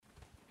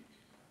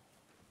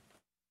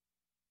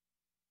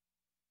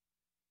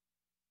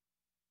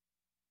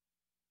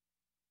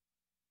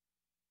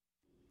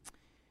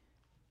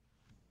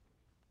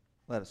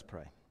Let us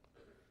pray.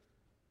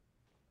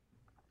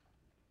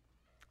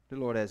 Dear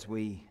Lord, as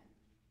we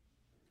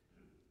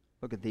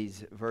look at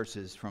these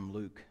verses from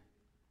Luke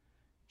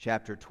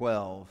chapter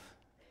 12,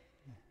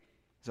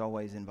 as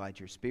always, invite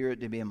your Spirit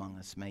to be among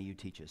us. May you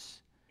teach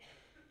us.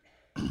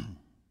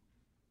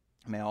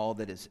 May all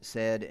that is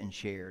said and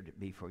shared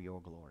be for your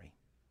glory.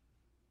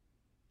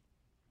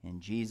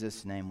 In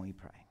Jesus' name we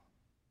pray.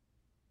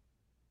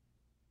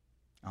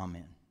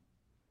 Amen.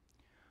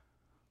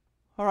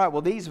 All right,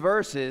 well, these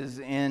verses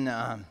in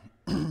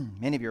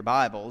many of your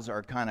Bibles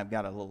are kind of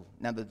got a little...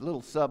 Now, the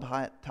little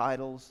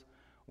subtitles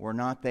were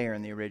not there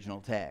in the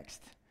original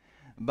text.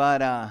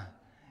 But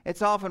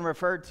it's often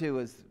referred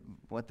to as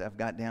what I've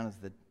got down as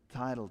the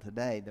title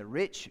today, The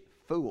Rich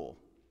Fool.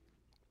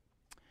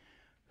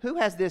 Who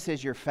has this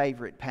as your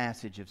favorite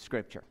passage of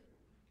Scripture?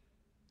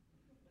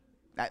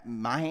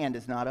 My hand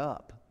is not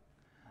up.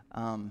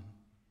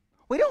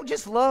 We don't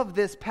just love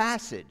this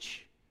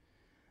passage.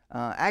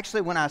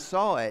 Actually, when I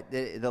saw it,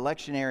 the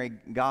lectionary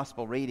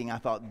gospel reading, I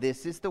thought,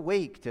 this is the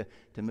week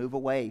to move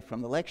away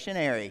from the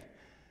lectionary.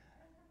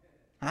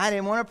 I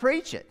didn't want to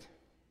preach it.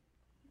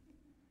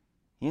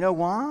 You know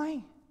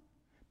why?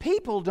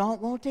 People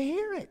don't want to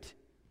hear it,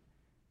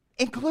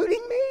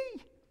 including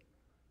me.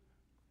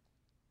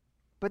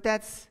 But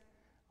that's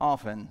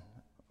often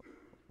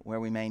where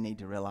we may need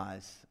to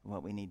realize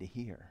what we need to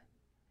hear.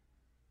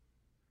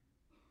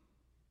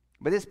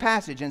 But this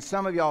passage, and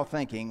some of y'all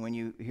thinking when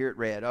you hear it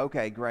read,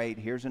 okay, great,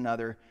 here's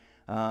another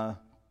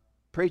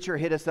preacher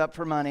hit us up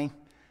for money,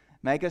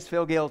 make us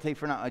feel guilty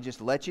for not, just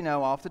to let you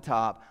know off the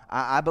top,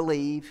 I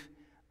believe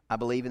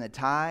in the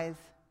tithe,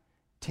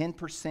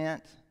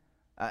 10%.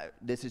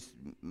 This is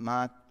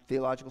my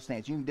theological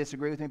stance. You can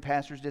disagree with me,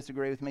 pastors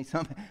disagree with me,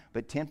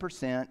 but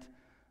 10%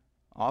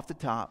 off the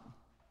top,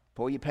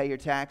 before you pay your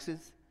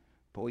taxes,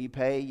 before you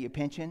pay your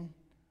pension.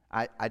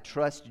 I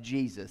trust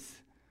Jesus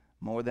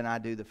more than I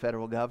do the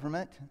federal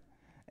government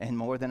and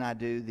more than I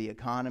do the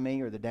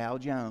economy or the Dow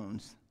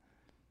Jones.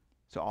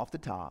 So off the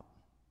top,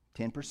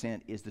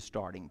 10% is the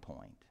starting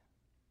point.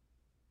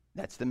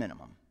 That's the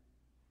minimum.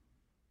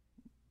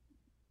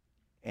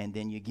 And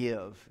then you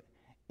give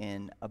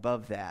and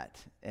above that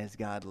as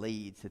God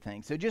leads to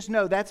things. So just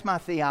know that's my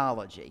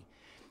theology.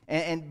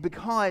 And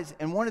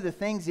one of the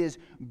things is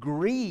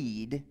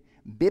greed,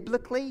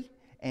 biblically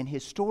and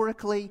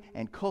historically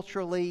and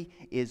culturally,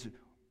 is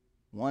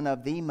one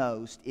of the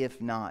most, if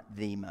not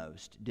the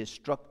most,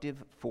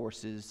 destructive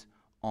forces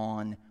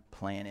on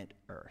planet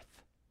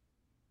Earth.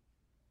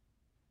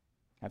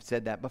 I've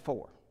said that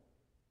before.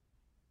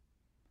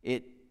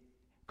 It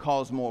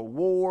caused more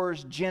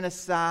wars,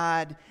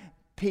 genocide,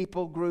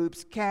 people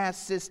groups,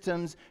 caste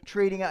systems,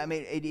 treating...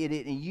 it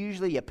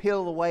usually, you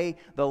peel away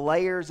the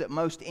layers at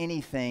most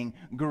anything,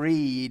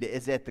 greed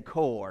is at the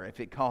core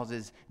if it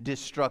causes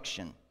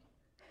destruction.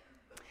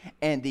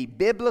 And the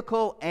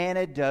biblical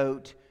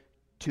antidote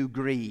to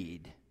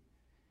greed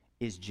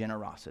is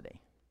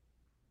generosity.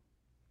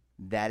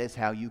 That is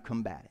how you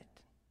combat it.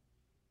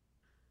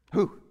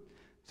 Whew.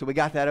 So we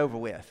got that over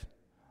with.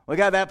 We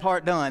got that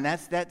part done.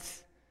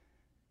 That's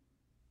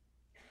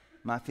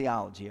my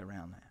theology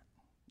around that,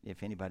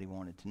 if anybody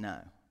wanted to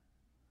know.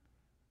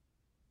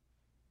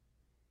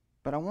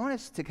 But I want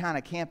us to kind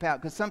of camp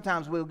out, because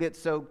sometimes we'll get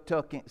so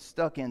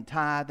stuck in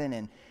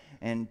tithing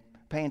and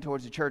paying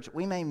towards the church,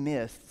 we may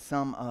miss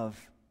some of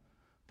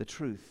the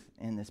truth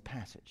in this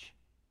passage.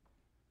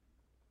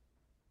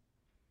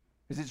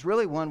 Because it's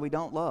really one we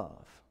don't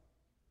love.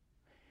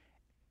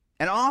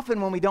 And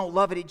often when we don't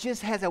love it, it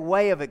just has a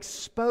way of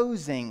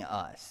exposing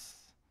us.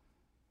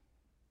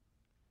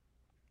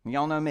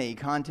 Y'all know me,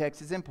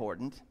 context is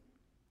important.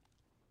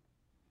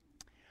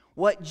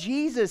 What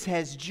Jesus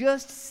has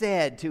just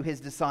said to his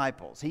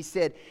disciples, he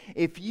said,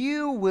 if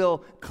you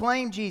will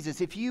claim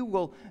Jesus, if you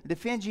will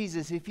defend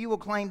Jesus, if you will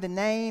claim the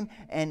name,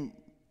 and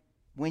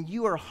when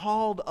you are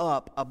hauled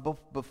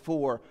up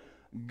before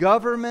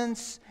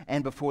governments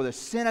and before the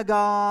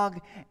synagogue,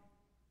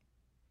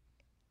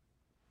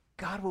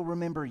 God will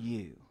remember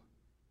you.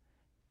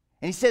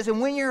 And he says,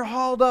 and when you're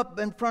hauled up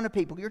in front of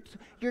people,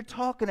 you're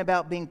talking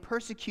about being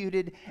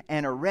persecuted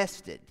and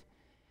arrested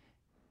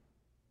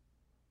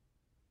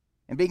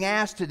and being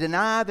asked to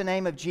deny the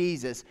name of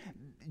Jesus.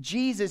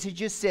 Jesus, he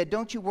just said,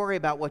 don't you worry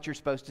about what you're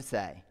supposed to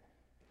say.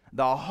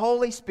 The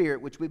Holy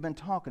Spirit, which we've been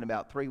talking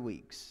about 3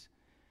 weeks.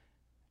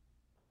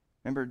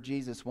 Remember,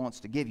 Jesus wants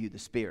to give you the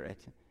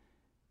Spirit.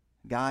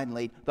 Guide and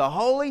lead. The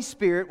Holy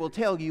Spirit will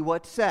tell you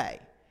what to say.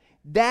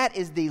 That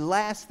is the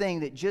last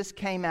thing that just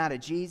came out of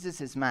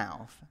Jesus'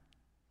 mouth.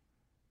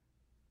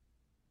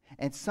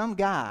 And some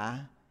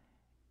guy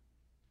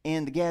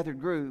in the gathered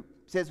group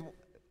says,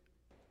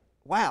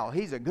 wow,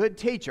 he's a good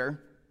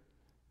teacher.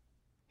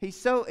 He's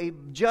so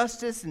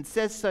justice and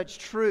says such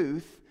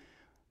truth.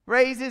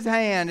 Raise his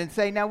hand and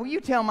say, now will you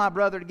tell my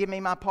brother to give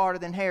me my part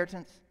of the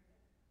inheritance?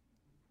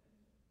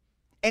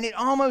 And it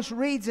almost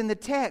reads in the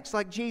text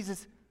like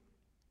Jesus,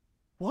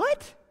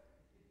 what?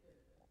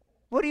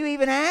 What are you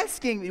even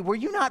asking me? Were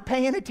you not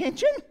paying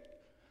attention?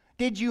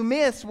 Did you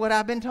miss what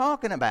I've been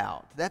talking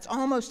about? That's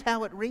almost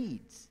how it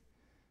reads.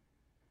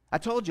 I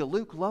told you,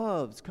 Luke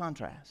loves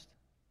contrast.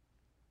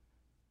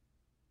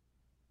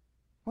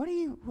 What do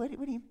you...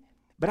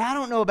 But I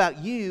don't know about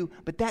you,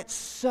 but that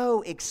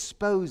so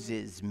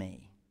exposes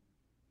me.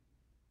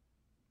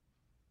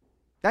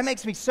 That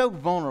makes me so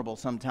vulnerable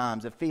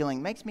sometimes, a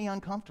feeling, makes me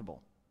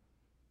uncomfortable.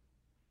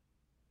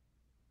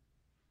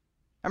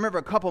 I remember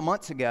a couple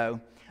months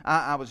ago,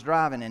 I was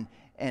driving,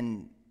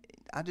 and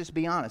I'll just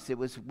be honest,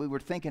 we were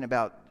thinking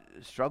about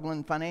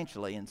struggling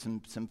financially and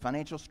some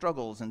financial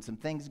struggles and some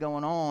things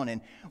going on.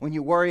 And when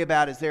you worry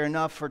about, is there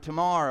enough for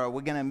tomorrow? Are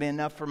we going to be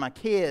enough for my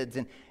kids?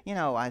 And,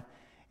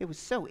 it was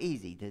so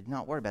easy to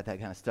not worry about that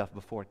kind of stuff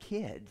before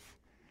kids.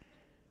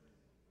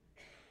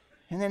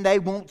 And then they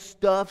want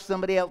stuff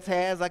somebody else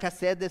has, like I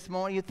said this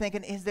morning. You're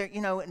thinking, is there,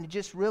 and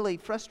just really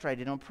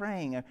frustrated on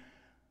praying.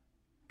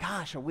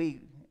 Gosh,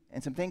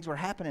 and some things were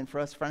happening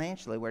for us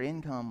financially where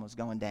income was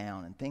going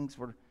down and things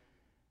were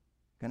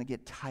going to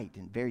get tight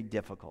and very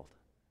difficult.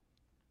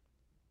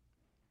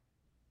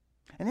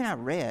 And then I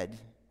read,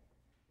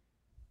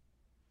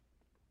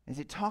 as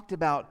it talked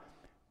about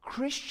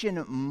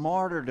Christian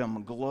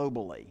martyrdom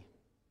globally.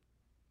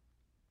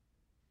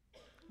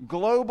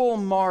 Global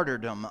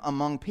martyrdom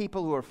among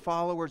people who are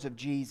followers of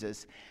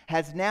Jesus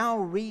has now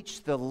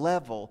reached the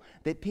level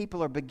that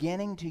people are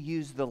beginning to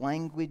use the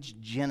language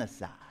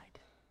genocide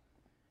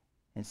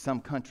in some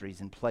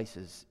countries and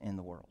places in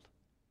the world.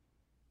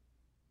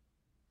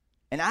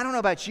 And I don't know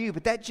about you,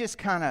 but that just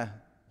kind of,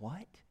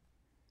 what?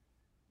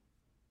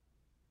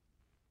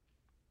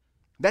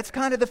 That's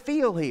kind of the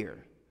feel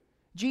here.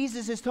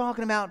 Jesus is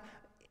talking about,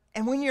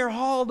 and when you're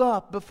hauled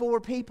up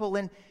before people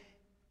and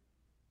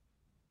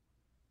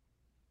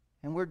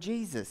we're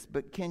Jesus,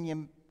 but can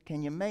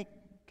you make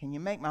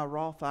my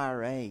Roth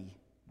IRA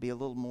be a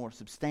little more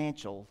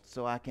substantial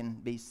so I can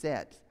be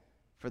set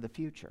for the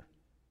future?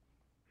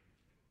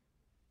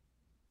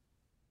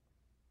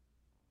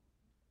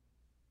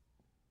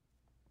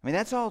 I mean,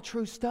 that's all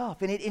true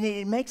stuff, and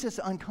it makes us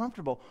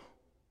uncomfortable.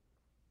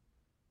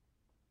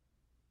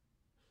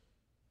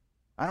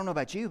 I don't know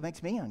about you, it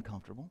makes me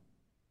uncomfortable.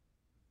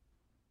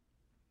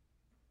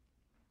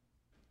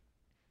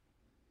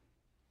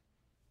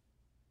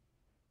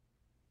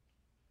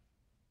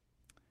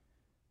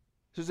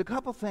 So there's a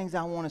couple things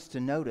I want us to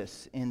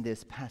notice in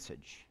this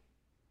passage.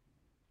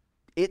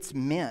 It's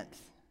meant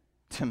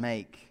to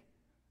make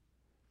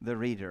the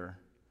reader,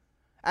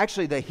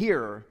 actually the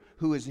hearer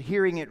who is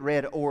hearing it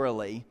read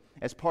orally,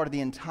 as part of the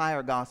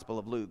entire Gospel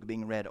of Luke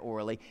being read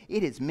orally,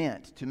 it is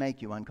meant to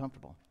make you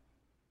uncomfortable.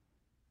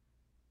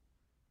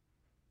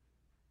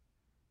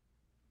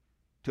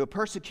 To a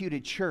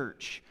persecuted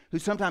church who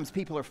sometimes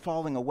people are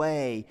falling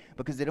away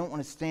because they don't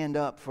want to stand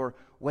up for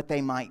what they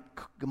might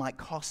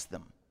cost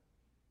them.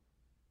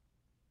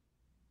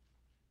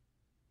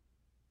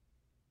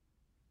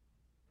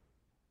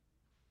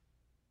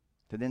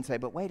 To then say,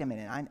 but wait a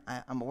minute,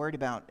 I'm worried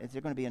about, is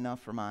there going to be enough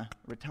for my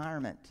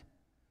retirement?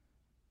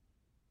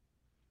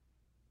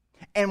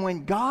 And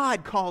when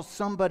God calls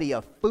somebody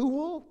a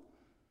fool,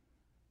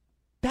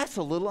 that's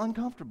a little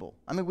uncomfortable.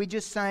 I mean, we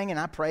just sang and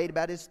I prayed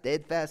about His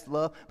steadfast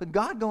love, but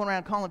God going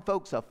around calling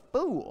folks a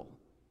fool.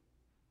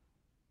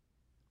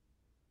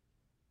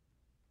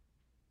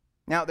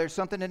 Now, there's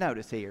something to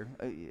notice here.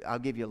 I'll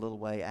give you a little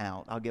way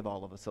out. I'll give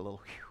all of us a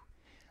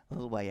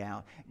little way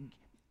out.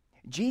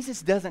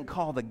 Jesus doesn't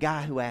call the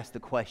guy who asked the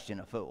question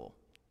a fool.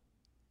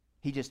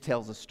 He just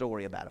tells a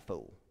story about a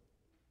fool.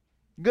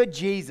 Good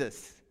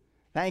Jesus.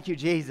 Thank you,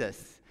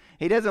 Jesus.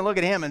 He doesn't look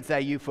at him and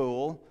say, you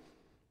fool.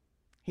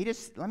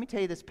 Let me tell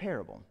you this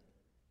parable.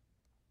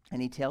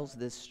 And he tells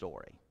this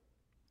story.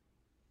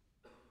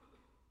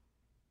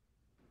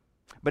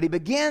 But he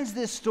begins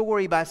this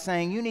story by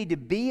saying you need to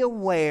be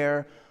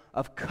aware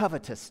of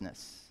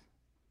covetousness.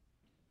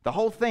 The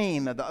whole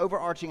theme of the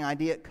overarching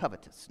idea,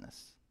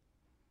 covetousness.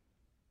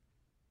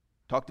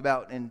 Talked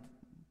about in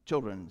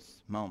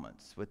children's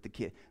moments with the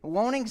kid.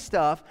 Wanting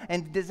stuff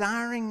and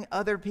desiring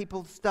other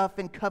people's stuff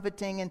and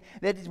coveting. And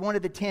that is one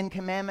of the 10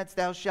 commandments.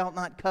 Thou shalt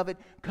not covet.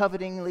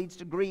 Coveting leads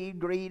to greed.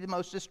 Greed, the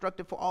most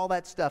destructive for all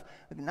that stuff.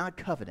 Not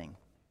coveting.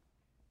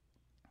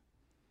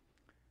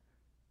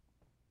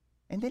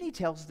 And then he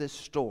tells this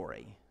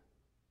story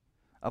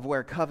of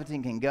where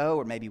coveting can go,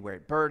 or maybe where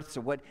it births,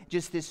 or what.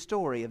 Just this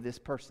story of this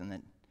person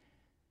that.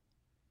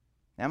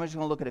 Now I'm just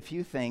going to look at a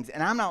few things,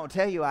 and I'm not going to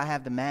tell you I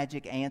have the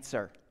magic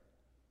answer.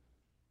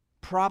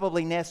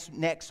 Probably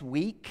next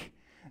week,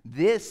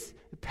 this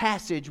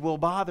passage will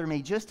bother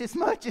me just as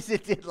much as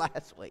it did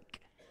last week.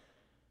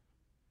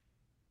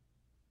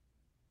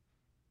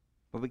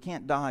 But we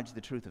can't dodge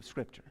the truth of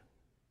Scripture.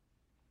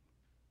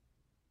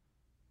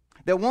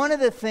 That one of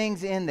the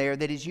things in there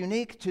that is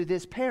unique to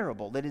this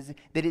parable, that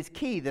is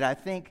key, that I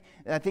think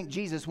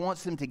Jesus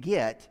wants them to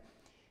get,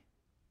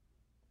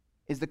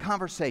 is the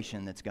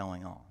conversation that's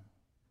going on.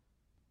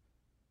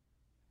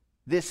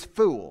 This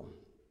fool,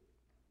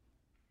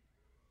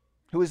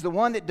 who is the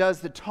one that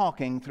does the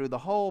talking through the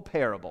whole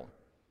parable.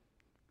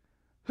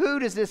 Who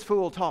does this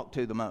fool talk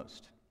to the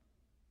most?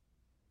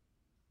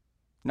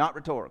 Not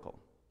rhetorical.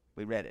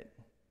 We read it.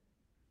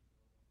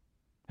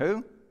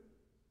 Who?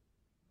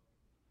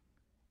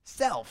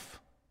 Self.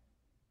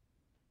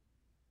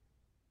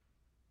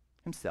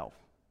 Himself.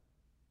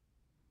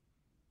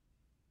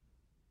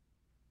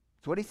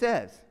 That's what he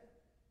says.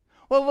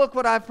 Well, look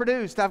what I've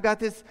produced. I've got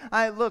this.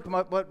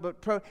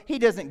 He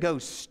doesn't go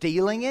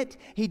stealing it.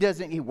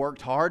 He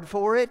worked hard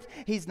for it.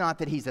 He's not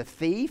that he's a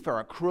thief or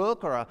a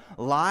crook or a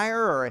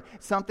liar or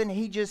something.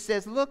 He just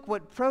says, look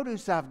what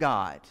produce I've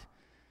got.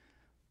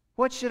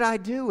 What should I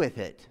do with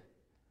it?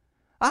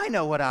 I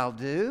know what I'll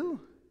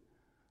do.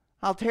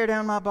 I'll tear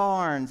down my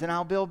barns and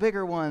I'll build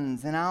bigger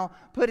ones and I'll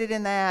put it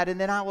in that,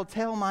 and then I will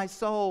tell my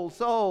soul,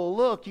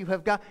 look,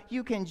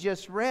 you can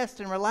just rest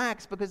and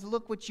relax because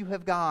look what you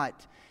have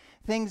got.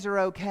 Things are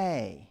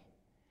okay.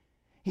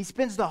 He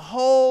spends the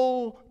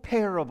whole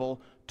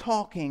parable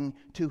talking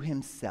to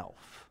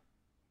himself.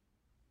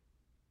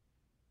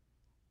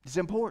 It's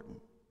important.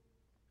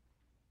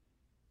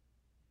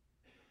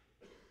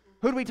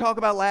 Who did we talk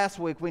about last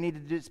week we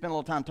need to spend a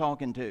little time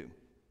talking to?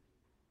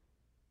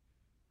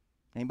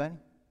 Anybody?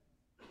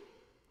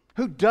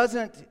 Who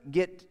doesn't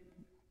get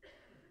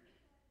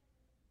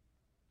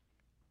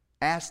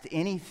asked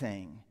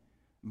anything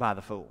by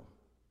the fool?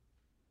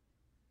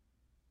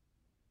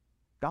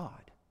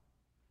 God.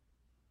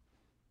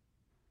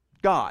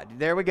 God.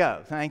 There we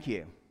go. Thank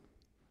you.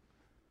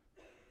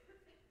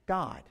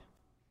 God.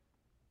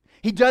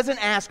 He doesn't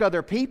ask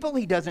other people.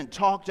 He doesn't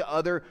talk to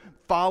other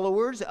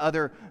followers,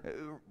 other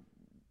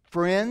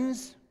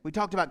friends. We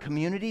talked about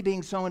community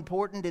being so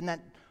important in that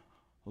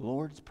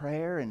Lord's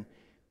Prayer, and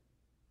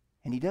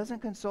he doesn't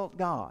consult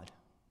God.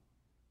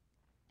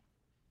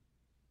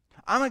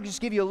 I'm going to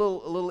just give you a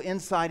little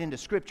insight into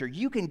Scripture.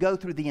 You can go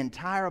through the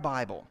entire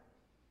Bible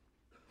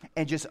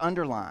and just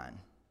underline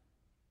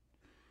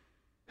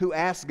who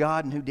asked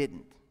God and who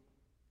didn't.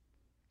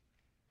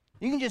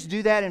 You can just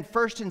do that in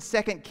 1st and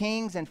 2nd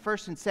Kings and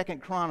 1st and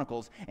 2nd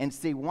Chronicles and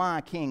see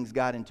why kings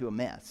got into a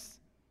mess.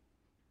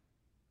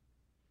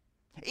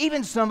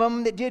 Even some of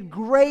them that did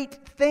great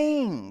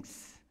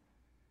things,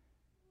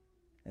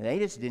 they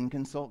just didn't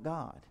consult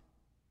God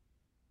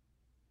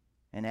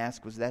and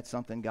ask, was that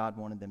something God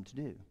wanted them to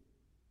do?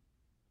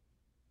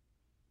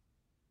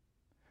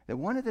 That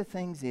one of the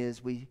things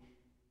is he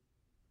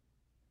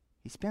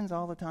spends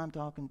all the time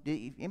talking.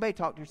 Anybody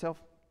talk to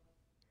yourself?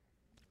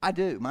 I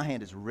do. My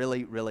hand is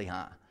really, really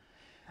high.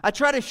 I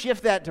try to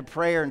shift that to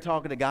prayer and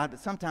talking to God, but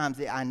sometimes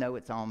I know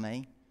it's on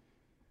me.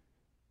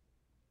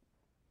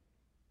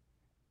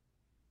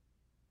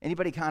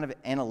 Anybody kind of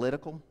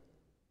analytical?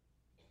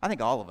 I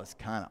think all of us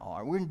kind of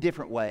are. We're in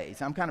different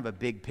ways. I'm kind of a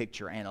big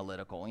picture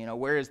analytical.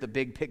 Where is the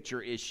big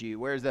picture issue?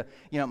 Where's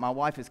my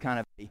wife is kind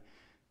of a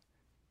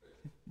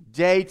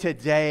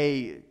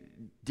day-to-day,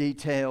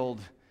 detailed,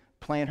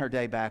 plan her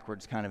day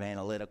backwards kind of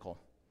analytical.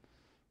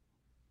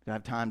 I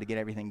have time to get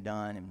everything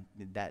done,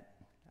 and that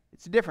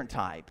it's a different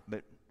type,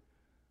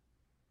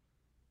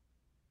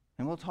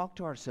 and we'll talk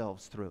to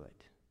ourselves through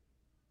it.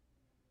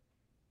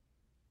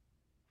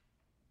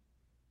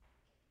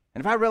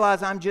 And if I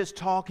realize I'm just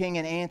talking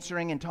and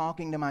answering and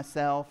talking to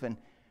myself, and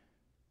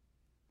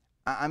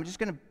I'm just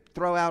going to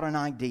throw out an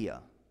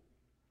idea.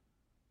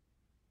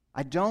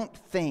 I don't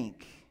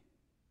think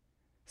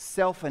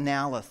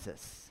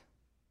self-analysis,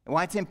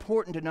 why it's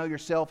important to know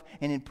yourself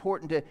and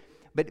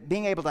but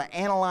being able to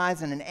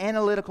analyze in an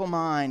analytical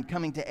mind,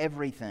 coming to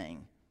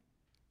everything,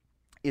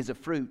 is a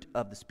fruit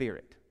of the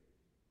Spirit.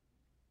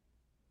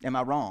 Am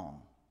I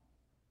wrong?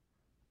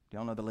 Do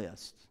y'all know the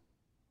list?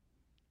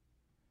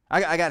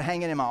 I got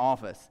hanging in my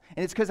office,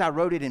 and it's because I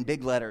wrote it in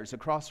big letters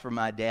across from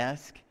my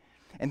desk,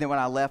 and then when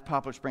I left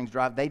Poplar Springs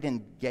Drive, they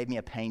then gave me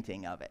a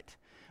painting of it.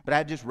 But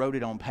I just wrote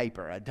it on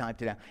paper. I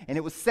typed it out. And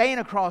it was saying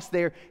across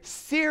there,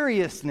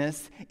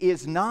 seriousness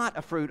is not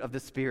a fruit of the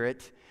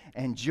Spirit,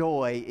 and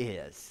joy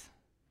is.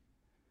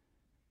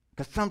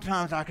 Because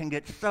sometimes I can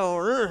get so,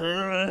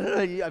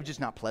 I'm just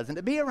not pleasant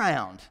to be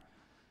around.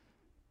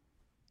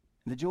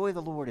 The joy of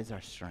the Lord is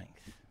our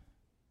strength.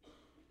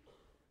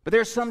 But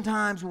there are some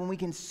times when we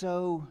can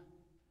so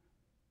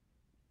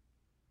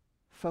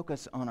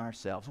focus on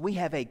ourselves. We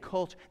have a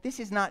culture. This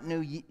is not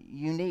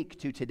unique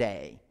to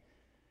today.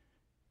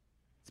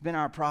 It's been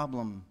our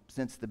problem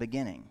since the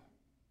beginning.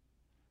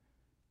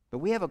 But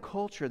we have a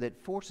culture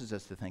that forces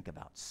us to think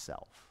about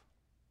self.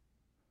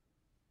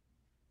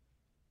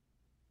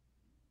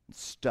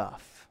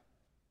 Stuff.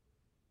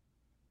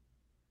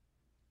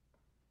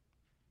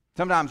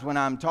 Sometimes when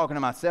I'm talking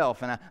to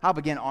myself and I'll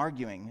begin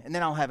arguing, and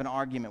then I'll have an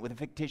argument with a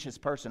fictitious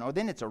person, or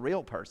then it's a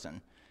real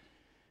person.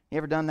 You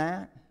ever done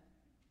that?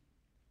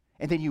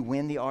 And then you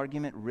win the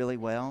argument really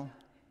well.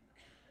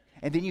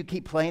 And then you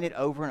keep playing it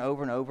over and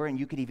over and over, and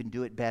you could even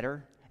do it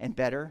better and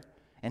better,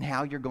 and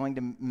how you're going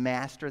to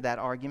master that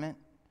argument.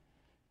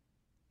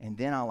 And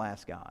then I'll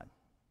ask God.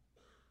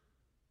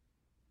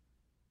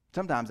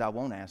 Sometimes I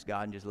won't ask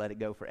God and just let it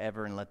go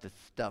forever and let the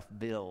stuff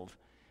build.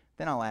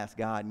 Then I'll ask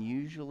God, and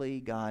usually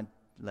God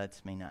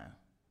lets me know.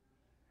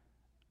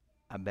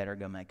 I better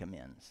go make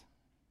amends.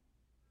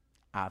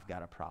 I've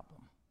got a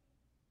problem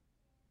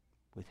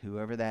with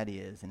whoever that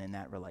is and in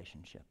that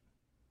relationship.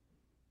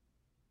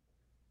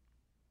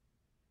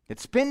 That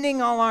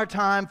spending all our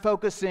time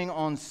focusing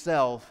on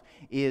self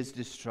is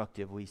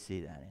destructive. We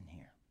see that in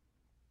here.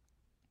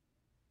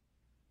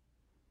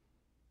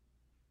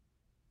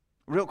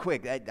 Real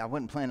quick, I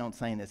wasn't planning on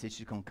saying this. It's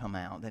just going to come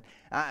out.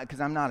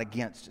 Because I'm not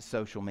against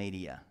social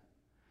media.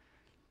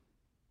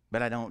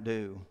 But I don't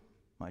do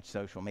much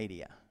social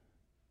media.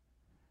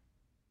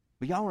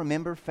 But y'all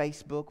remember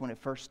Facebook when it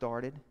first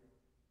started?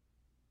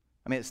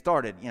 I mean, it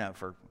started,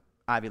 for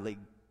Ivy League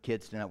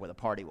kids to know what a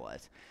party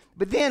was.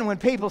 But then when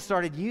people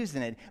started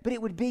using it, but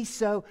it would be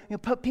so,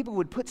 people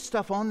would put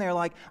stuff on there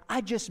like,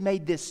 I just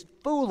made this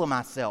fool of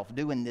myself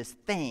doing this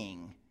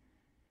thing.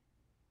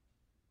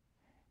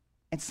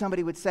 And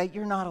somebody would say,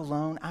 you're not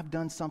alone. I've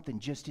done something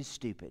just as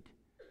stupid.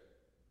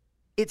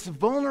 Its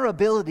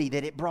vulnerability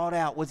that it brought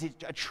out was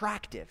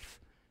attractive.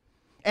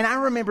 And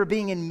I remember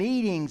being in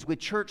meetings with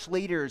church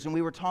leaders, and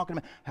we were talking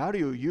about, how do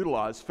you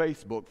utilize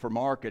Facebook for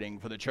marketing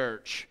for the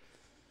church?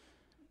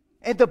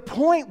 And the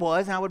point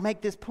was, and I would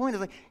make this point,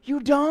 is like, you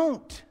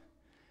don't.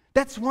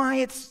 That's why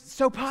it's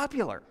so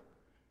popular.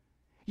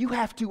 You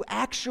have to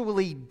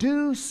actually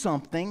do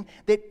something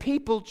that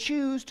people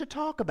choose to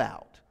talk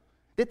about,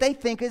 that they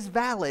think is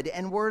valid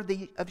and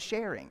worthy of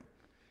sharing.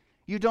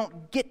 You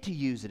don't get to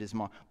use it as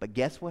more. But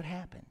guess what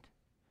happened?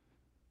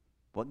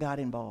 What got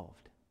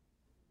involved?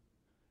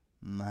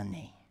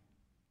 Money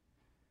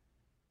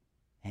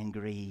and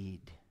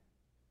greed.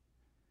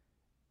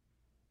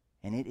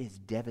 And it is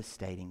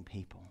devastating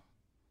people.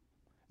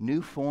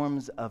 New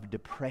forms of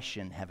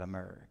depression have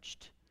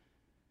emerged.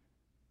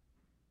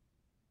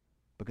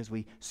 Because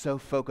we so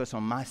focus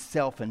on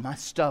myself and my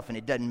stuff, and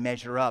it doesn't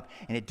measure up,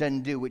 and it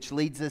doesn't do, which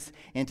leads us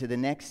into the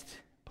next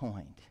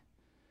point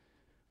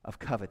of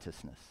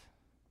covetousness.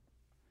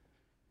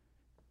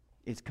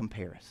 It's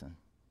comparison.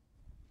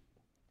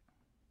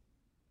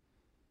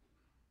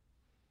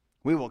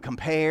 We will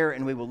compare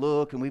and we will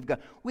look, and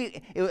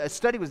a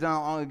study was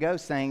done long ago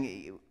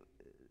saying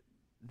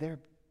there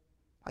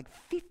like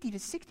 50 to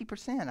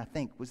 60%, I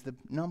think, was the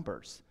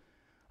numbers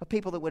of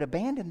people that would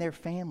abandon their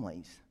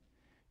families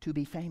to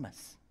be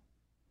famous.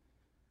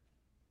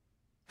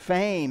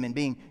 Fame and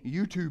being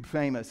YouTube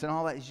famous and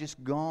all that is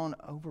just gone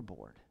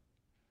overboard.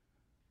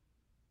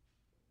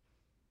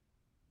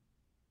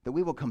 That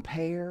we will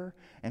compare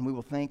and we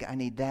will think, I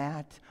need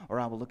that, or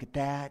I will look at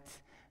that.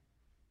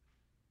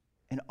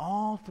 And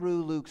all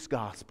through Luke's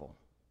gospel,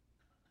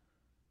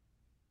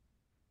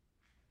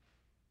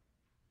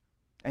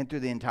 and through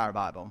the entire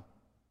Bible,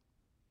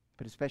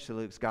 but especially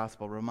Luke's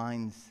gospel,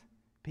 reminds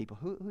people,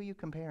 who are you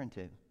comparing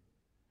to?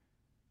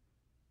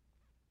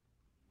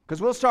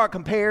 Because we'll start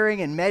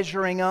comparing and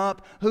measuring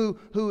up who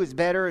is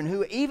better, and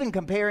who, even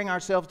comparing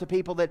ourselves to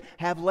people that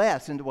have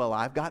less. And, well,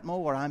 I've got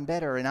more, I'm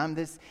better, and I'm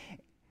this.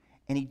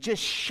 And he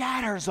just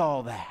shatters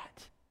all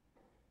that.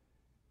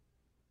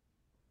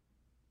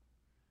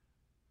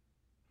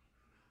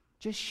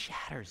 Just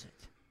shatters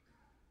it.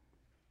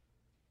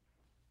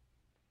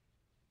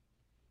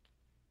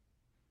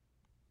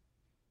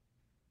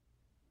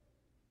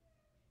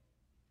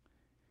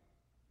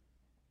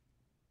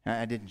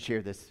 I didn't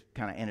share this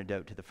kind of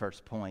antidote to the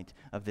first point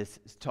of this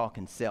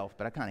talking self,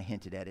 but I kind of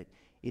hinted at it.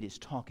 It is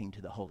talking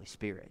to the Holy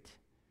Spirit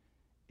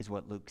is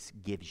what Luke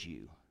gives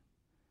you,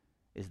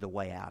 is the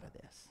way out of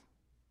this.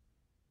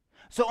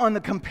 So on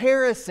the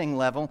comparison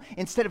level,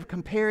 instead of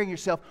comparing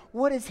yourself,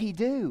 what does he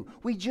do?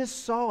 We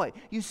just saw it.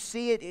 You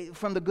see it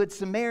from the Good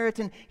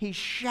Samaritan. He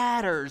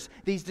shatters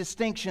these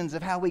distinctions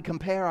of how we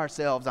compare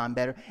ourselves. I'm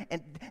better.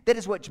 And that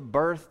is what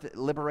birthed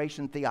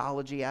liberation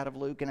theology out of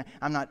Luke. And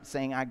I'm not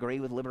saying I agree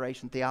with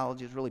liberation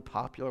theology. It was really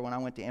popular when I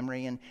went to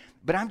Emory.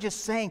 But I'm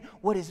just saying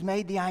what has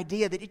made the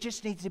idea that it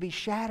just needs to be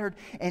shattered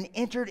and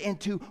entered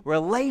into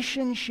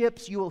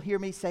relationships, you will hear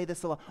me say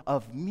this a lot,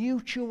 of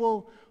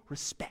mutual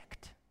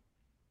respect.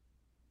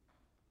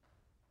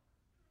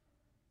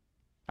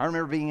 I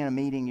remember being in a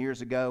meeting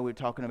years ago. We were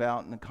talking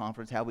about in the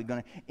conference how we're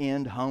going to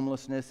end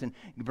homelessness and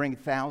bring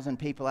 1,000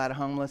 people out of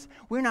homeless.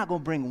 We're not going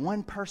to bring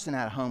one person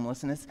out of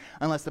homelessness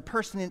unless the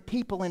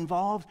people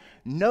involved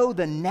know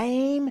the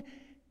name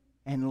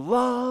and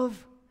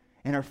love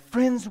and are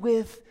friends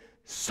with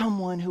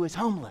someone who is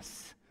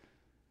homeless.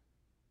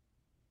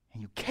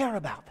 And you care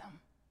about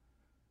them.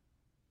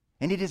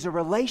 And it is a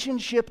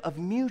relationship of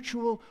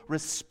mutual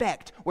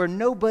respect where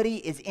nobody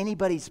is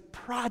anybody's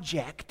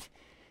project.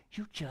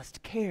 You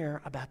just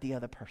care about the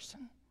other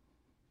person.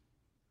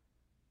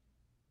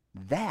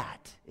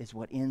 That is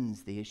what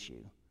ends the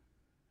issue.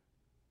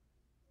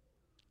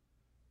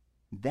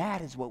 That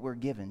is what we're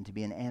given to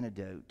be an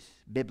antidote,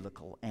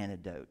 biblical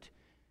antidote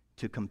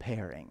to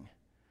comparing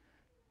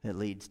that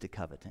leads to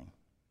coveting.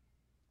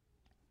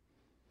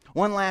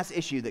 One last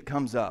issue that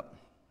comes up,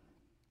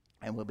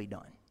 and we'll be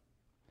done.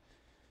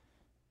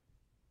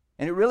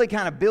 And it really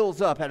kind of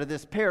builds up out of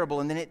this parable,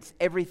 and then it's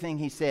everything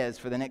he says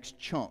for the next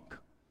chunk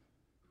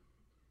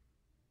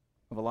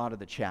of a lot of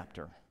the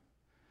chapter.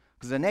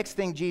 Because the next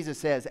thing Jesus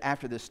says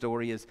after this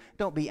story is,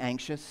 don't be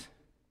anxious.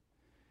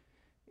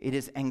 It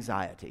is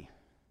anxiety.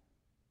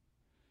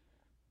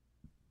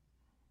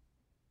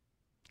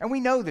 And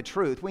we know the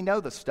truth. We know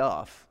the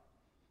stuff.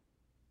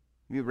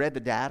 Have you read the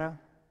data?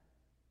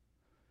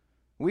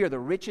 We are the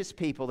richest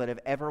people that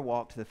have ever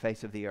walked the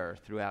face of the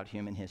earth throughout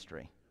human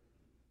history.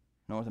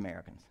 North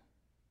Americans.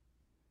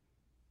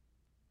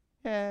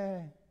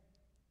 Yay.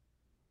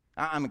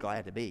 I'm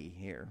glad to be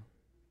here.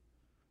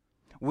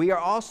 We are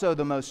also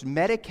the most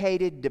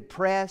medicated,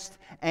 depressed,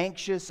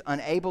 anxious,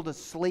 unable to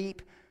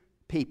sleep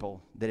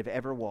people that have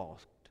ever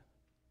walked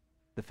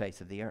the face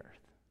of the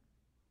earth.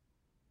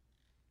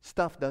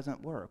 Stuff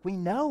doesn't work. We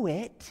know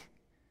it.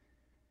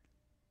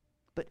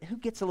 But who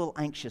gets a little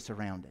anxious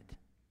around it?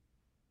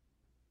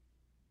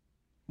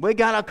 We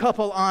got a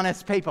couple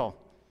honest people.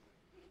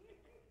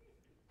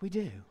 We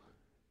do.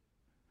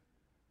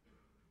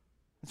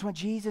 That's why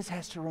Jesus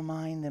has to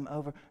remind them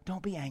over,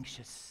 don't be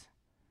anxious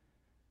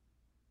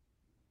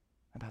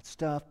about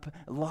stuff.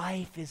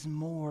 Life is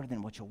more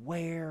than what you'll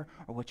wear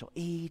or what you'll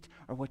eat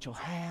or what you'll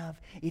have.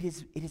 It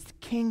is the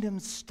kingdom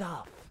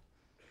stuff.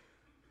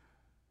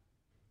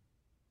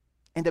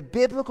 And the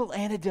biblical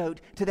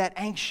antidote to that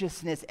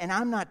anxiousness, and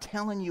I'm not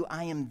telling you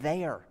I am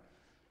there.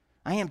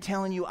 I am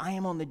telling you I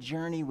am on the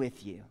journey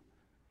with you.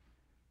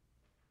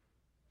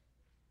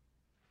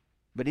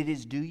 But it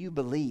is, do you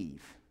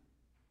believe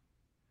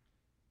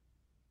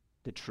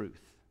the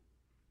truth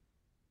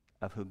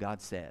of who God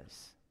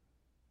says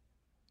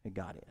that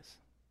God is?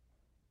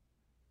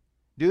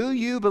 Do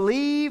you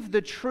believe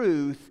the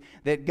truth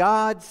that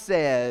God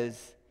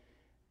says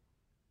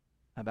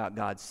about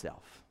God's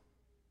self?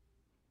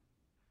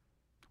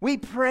 We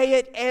pray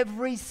it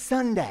every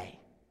Sunday.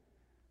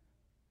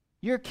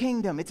 Your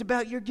kingdom. It's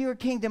about your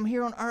kingdom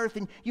here on earth,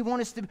 and you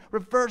want us to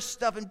reverse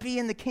stuff and be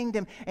in the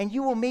kingdom, and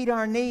you will meet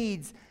our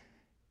needs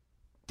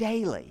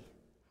daily.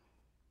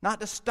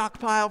 Not to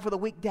stockpile for the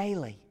week,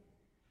 daily.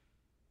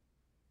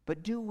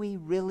 But do we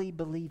really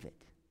believe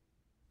it?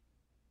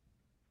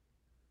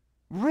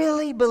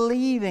 Really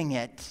believing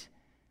it.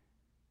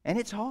 And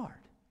it's hard.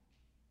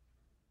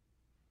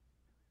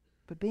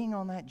 But being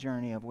on that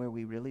journey of where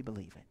we really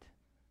believe it,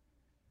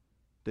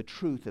 the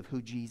truth of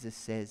who Jesus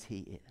says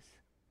He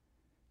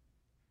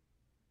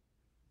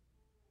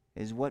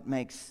is what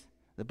makes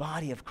the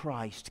body of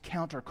Christ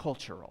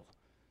countercultural.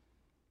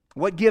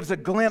 What gives a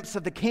glimpse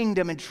of the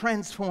kingdom and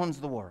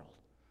transforms the world.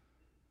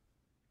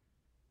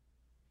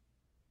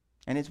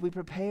 And as we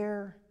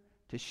prepare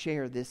to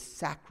share this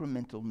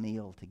sacramental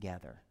meal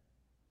together,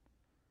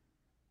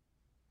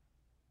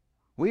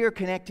 we are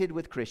connected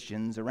with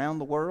Christians around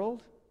the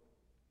world,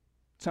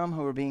 some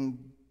who are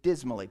being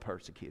dismally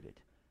persecuted,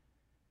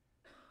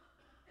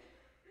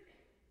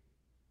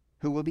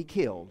 who will be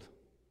killed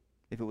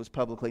if it was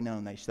publicly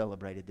known they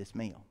celebrated this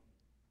meal.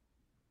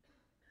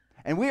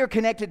 And we are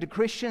connected to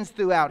Christians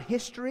throughout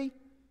history,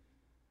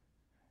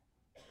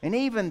 and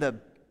even the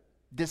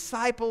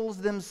disciples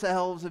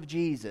themselves of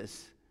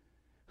Jesus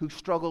who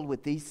struggled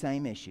with these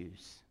same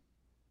issues.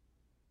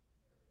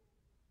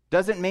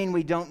 Doesn't mean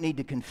we don't need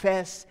to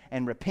confess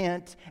and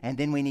repent, and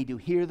then we need to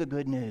hear the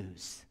good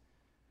news.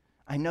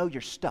 I know your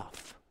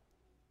stuff,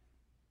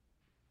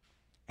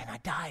 and I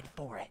died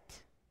for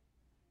it,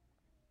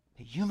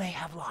 that you may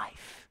have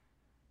life.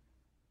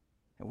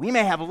 We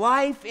may have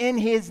life in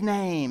His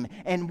name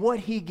and what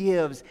He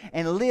gives,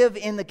 and live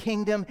in the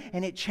kingdom,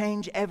 and it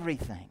change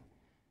everything.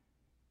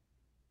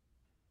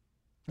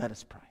 Let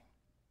us pray.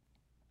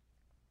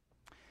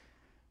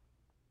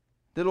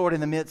 The Lord, in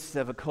the midst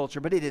of a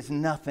culture, but it is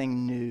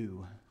nothing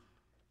new.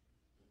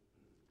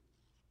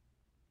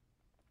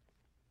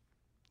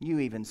 You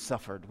even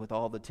suffered with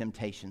all the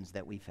temptations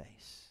that we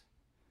face.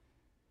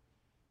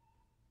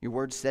 Your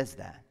word says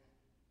that.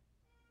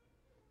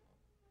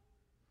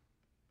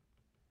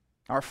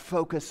 Our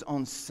focus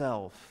on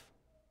self,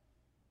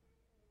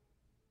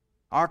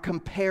 our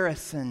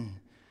comparison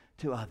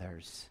to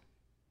others,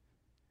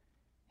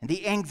 and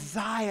the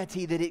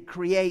anxiety that it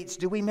creates.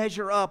 Do we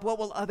measure up? What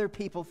will other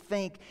people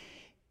think?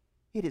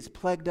 It has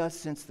plagued us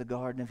since the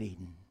Garden of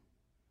Eden.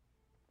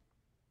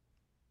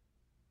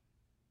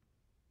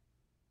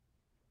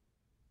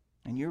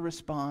 And your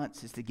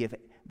response is to give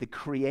the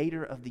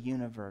Creator of the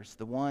universe,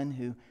 the one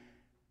who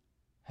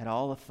had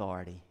all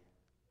authority,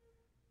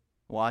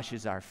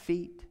 washes our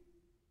feet,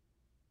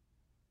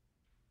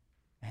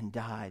 and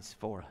dies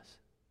for us,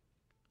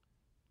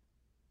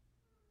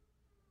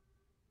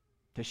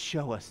 to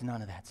show us none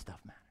of that stuff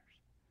matters.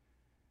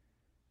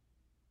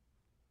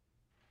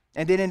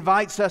 And it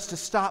invites us to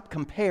stop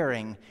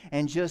comparing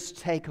and just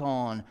take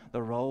on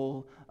the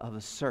role of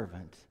a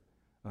servant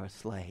or a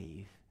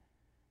slave.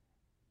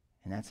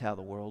 And that's how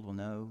the world will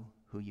know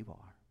who you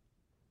are.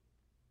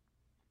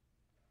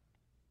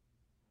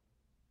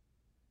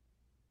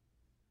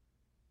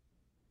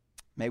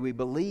 May we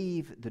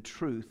believe the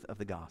truth of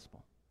the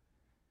gospel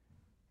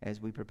as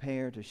we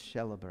prepare to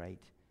celebrate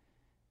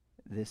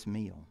this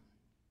meal.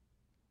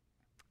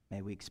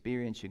 May we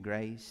experience your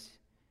grace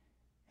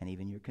and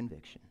even your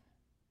conviction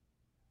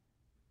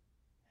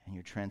and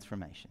your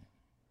transformation.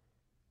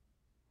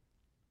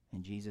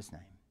 In Jesus'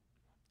 name,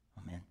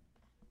 amen.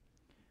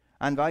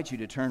 I invite you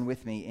to turn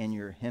with me in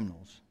your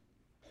hymnals